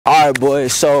Alright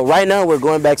boys, so right now we're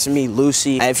going back to meet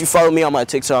Lucy. And if you follow me on my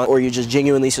TikTok or you just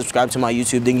genuinely subscribe to my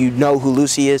YouTube, then you know who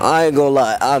Lucy is. I ain't gonna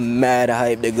lie, I'm mad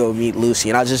hyped to go meet Lucy.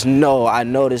 And I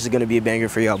know this is gonna be a banger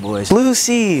for y'all boys.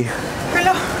 Lucy!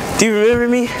 Hello. Do you remember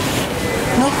me?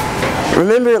 No.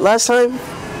 Remember last time?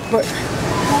 What?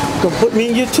 Don't put me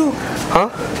in YouTube.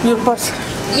 Huh? Your boss.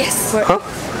 Yes. Huh?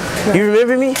 What? You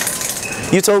remember me?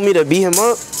 You told me to beat him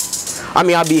up? I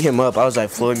mean, I beat him up. I was like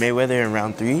Floyd Mayweather in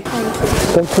round 3.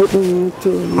 Don't put me in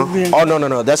YouTube. Huh? Oh,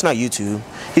 no. That's not YouTube.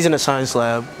 He's in a science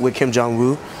lab with Kim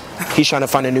Jong-woo. He's trying to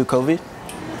find a new COVID.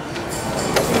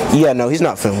 Yeah, no, he's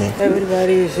not filming.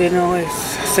 Everybody is, is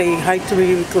saying hi to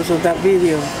me because of that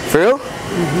video. For real?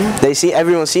 Mm-hmm.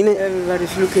 Everyone's seen it?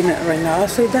 Everybody's looking at it right now. I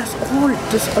say, that's old.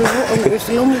 It's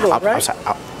long ago, right?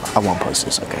 I won't post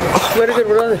this, okay? Where is your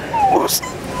brother?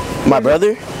 My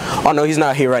brother? Oh no, he's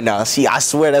not here right now. See, I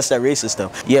swear that's that racist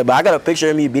stuff. Yeah, but I got a picture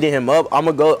of me beating him up. I'm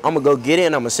gonna go get it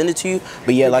and I'm gonna send it to you.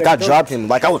 But yeah, like I dropped him,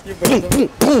 like I was boom, boom,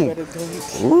 boom.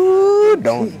 Ooh,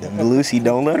 Lucy,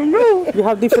 don't let him know. You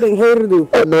have different hairdo.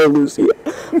 Oh no, Lucy,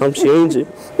 I'm changing.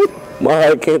 My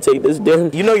heart can't take this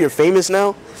damn. You know you're famous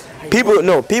now. People in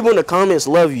the comments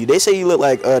love you. They say you look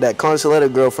like that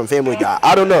Consoletta girl from Family Guy.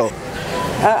 I don't know.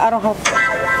 I don't have.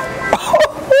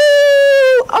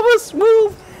 I'm a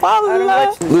smooth.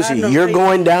 Lucy, you're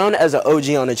going down as an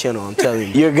OG on the channel, I'm telling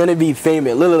you. You're gonna be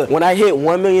famous. Look, when I hit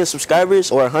 1 million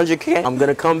subscribers or 100K, I'm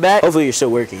gonna come back. Hopefully you're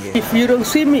still working here. If you don't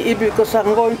see me, it's because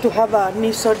I'm going to have a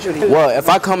knee surgery. Well, if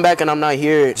I come back and I'm not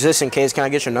here, just in case, can I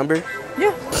get your number?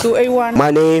 Yeah, 281.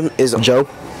 My name is Joe.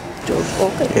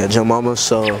 Okay. Yeah, Joe Mama.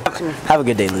 So have a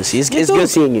good day, Lucy. It's good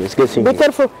seeing you. It's good seeing you. Be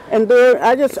careful. And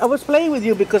I was playing with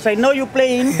you because I know you're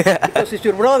playing because it's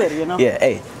your brother, you know. Yeah.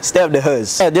 Hey, stay up the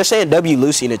hoods. Yeah, they're saying W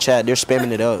Lucy in the chat. They're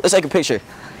spamming it up. Let's take a picture.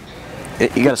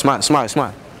 You gotta smile.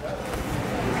 Smile.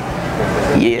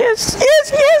 Yes.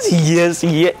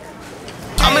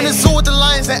 I'm in the zoo with the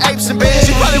lions and apes and bears.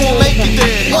 You probably won't make it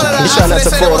there. One of the trying not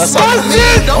to fall. That's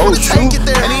don't take it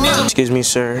there. Excuse me,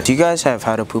 sir. Do you guys have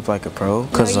how to poop like a pro?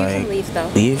 Cause no, you like can leave though.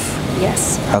 Leave?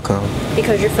 Yes. How come?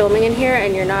 Because you're filming in here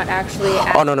and you're not actually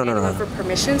asking no. for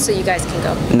permission, so you guys can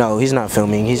go. No, he's not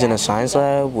filming. He's in a science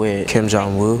lab with Kim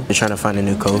Jong-woo. They're trying to find a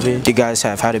new COVID. Do you guys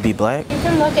have how to be black? You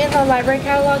can look in the library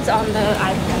catalogs on the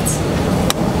iPads.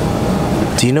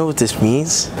 Do you know what this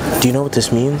means?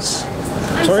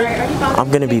 I'm sorry, are you I'm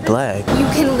gonna be black. You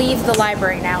can leave the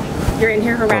library now. You're in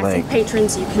here harassing like,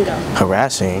 patrons, you can go.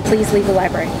 Harassing? Please leave the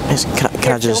library.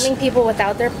 Can I just... filming people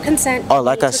without their consent. Oh,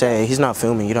 like I said, he's not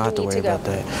filming. You don't have to worry about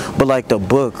that. But like the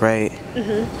book, right?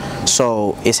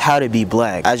 So it's how to be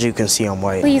black. As you can see, I'm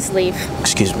white. Please leave.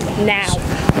 Excuse me. Now.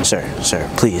 Sir,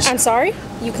 please. I'm sorry,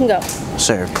 you can go.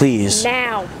 Sir, please.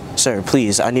 Now. Sir,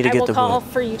 please, I need to get the book. I will call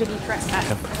for you to be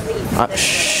trespassed.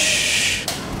 Shh.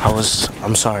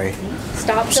 I'm sorry.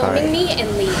 Stop filming me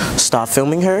and leave. Stop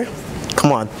filming her?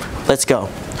 Come on, let's go.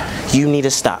 You need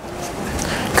to stop.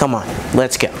 Come on,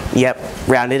 let's go. Yep,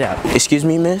 round it out. Excuse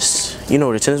me, miss? You know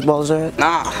where the tennis balls are at?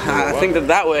 Nah, I think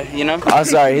that way, you know? I'm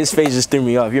sorry, his face just threw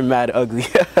me off. You're mad ugly.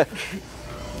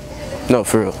 No,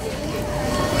 for real.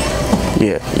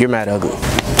 Yeah, you're mad ugly.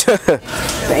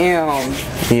 Damn.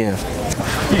 Yeah.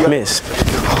 Miss.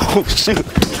 Oh, shoot.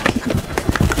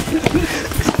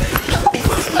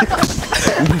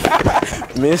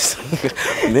 Miss.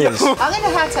 I'm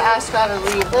gonna have to ask y'all to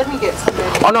leave. Let me get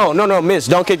something. Oh no, miss,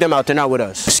 don't kick them out. They're not with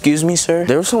us. Excuse me, sir.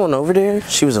 There was someone over there.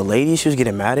 She was a lady. She was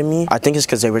getting mad at me. I think it's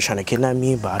because they were trying to kidnap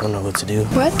me, but I don't know what to do.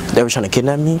 What? They were trying to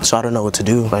kidnap me, so I don't know what to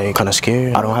do. Like, kind of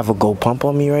scared. I don't have a gold pump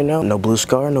on me right now. No blue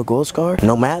scar, no gold scar,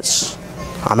 no mats.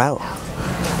 I'm out.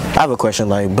 I have a question.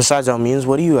 Like, besides all means,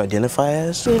 what do you identify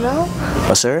as? Female?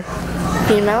 A sir?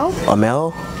 Female? A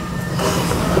male?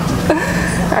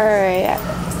 Alright.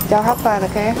 Y'all have fun,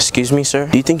 okay? Excuse me, sir.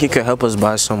 Do you think you could help us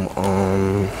buy some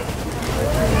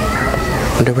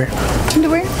underwear?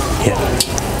 Underwear? Yeah.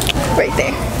 Right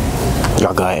there.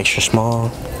 Y'all got extra small?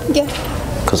 Yeah.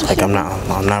 Cause like I'm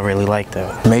not really like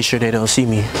that. Make sure they don't see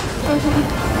me.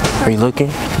 Are you looking?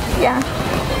 Yeah.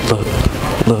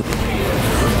 Look.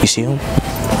 You see him?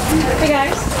 Hey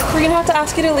guys, we're gonna have to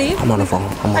ask you to leave. I'm on the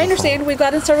phone. I understand. We've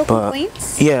gotten several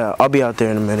complaints. Yeah, I'll be out there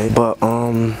in a minute. But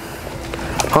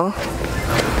huh?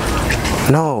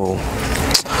 No,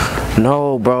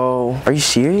 bro. Are you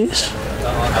serious?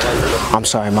 I'm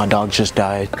sorry, my dog just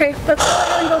died. Okay, let's go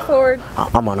ahead and go forward.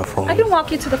 I'm on the phone. I can walk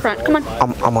you to the front. Come on.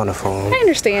 I'm on the phone. I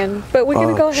understand, but we're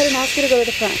gonna go ahead and ask you to go to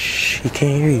the front. He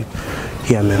can't hear you.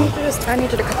 Yeah, ma'am. I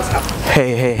need you to cut this out.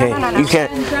 Hey. No. You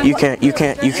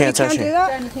can't touch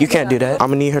it. You can't do that. I'm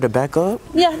gonna need her to back up.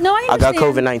 Yeah, no, I I got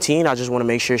understand. COVID-19. I just want to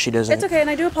make sure she doesn't. It's okay, and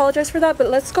I do apologize for that, but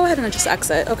let's go ahead and just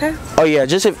exit, okay? Oh yeah,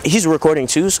 just if he's recording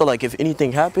too, so like if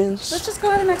anything happens. Let's just go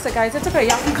ahead and exit, guys. It's okay.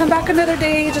 Y'all can come back another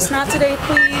day, just not today,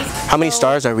 please. How many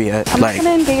stars are we at? I'm not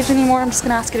gonna engage anymore. I'm just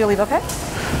gonna ask you to leave, okay?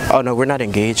 Oh no, we're not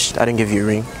engaged. I didn't give you a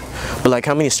ring. But like,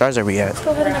 how many stars are we at?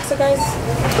 Go ahead and exit, guys.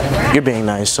 You're being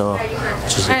nice, so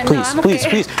just I know, please, I'm please,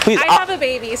 okay. please. I have a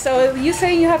baby, so you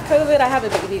saying you have COVID, I have a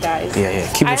baby, guys. Yeah.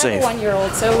 Keep him safe. I have a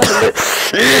 1-year-old, so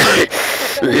let's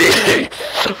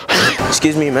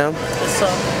Excuse me, ma'am.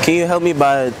 Can you help me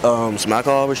buy some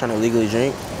alcohol? We're trying to legally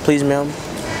drink. Please, ma'am.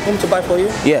 Him to buy for you?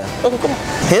 Yeah. Okay, come on.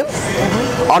 Him?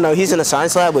 Oh no, he's in a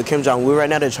science lab with Kim Jong-un right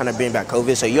now. They're trying to bring back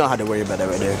COVID, so you don't have to worry about that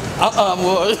right there.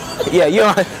 Well, Yeah, you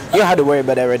don't have to worry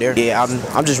about that right there. Yeah,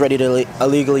 I'm just ready to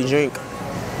illegally drink.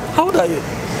 how old are you?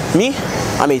 Me?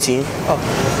 I'm 18. Oh.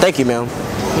 Thank you, ma'am.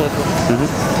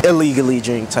 Illegally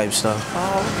drink type stuff.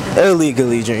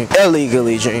 Illegally drink.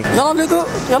 Illegally drink. Y'all not legal?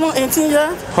 Y'all not 18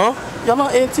 yet? Huh? Y'all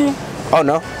not 18? Oh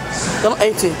no. Y'all not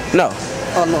 18? No.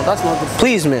 Oh no, that's not good.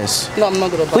 Please, miss. No, I'm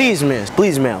not gonna buy. Please, miss.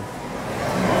 Please, ma'am.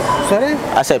 Sorry?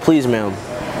 I said please, ma'am.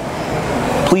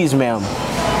 Please, ma'am.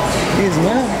 Please,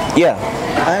 ma'am. Yeah.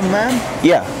 I'm ma'am.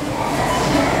 Yeah.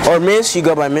 Or miss, you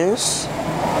go by miss.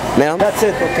 Ma'am? That's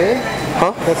it, okay?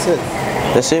 Huh? That's it.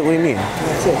 That's it? What do you mean?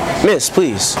 That's it. Miss,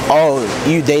 please. Oh,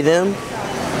 you they them?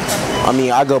 I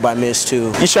mean, I go by miss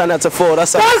too. You try not to fall.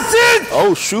 That's it!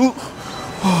 Oh, shoot.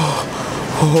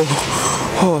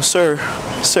 Oh, sir.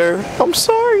 Sir, I'm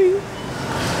sorry.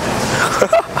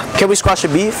 Can we squash a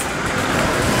beef?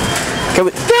 Can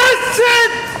we? That's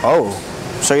it! Oh,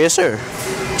 sir, yes, sir.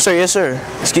 Sir, yes, sir.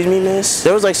 Excuse me, miss.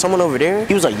 There was like someone over there.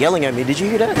 He was like yelling at me. Did you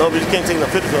hear that? No, but you can't take no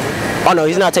pictures of it. Oh no,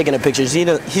 he's not taking the pictures.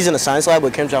 He's in a science lab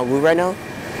with Kim Jong-un right now.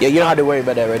 Yeah, you don't have to worry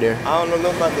about that right there. I don't know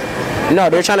nothing about that. No,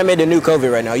 they're trying to make the new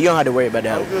COVID right now. You don't have to worry about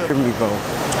that.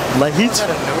 Like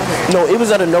no, it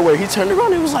was out of nowhere. He turned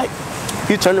around. It was like,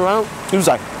 he turned around. He was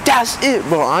like, that's it,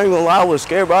 bro. I ain't gonna lie, I was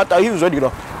scared, bro. I thought he was ready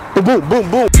to go boom, boom,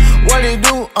 boom. What it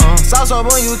do? Sauce up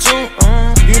on you too.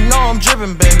 You know I'm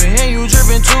dripping, baby, and you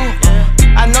dripping too.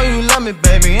 I know you love me,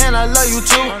 baby, and I love you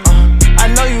too. I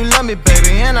know you love me,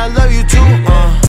 baby, and I love you too.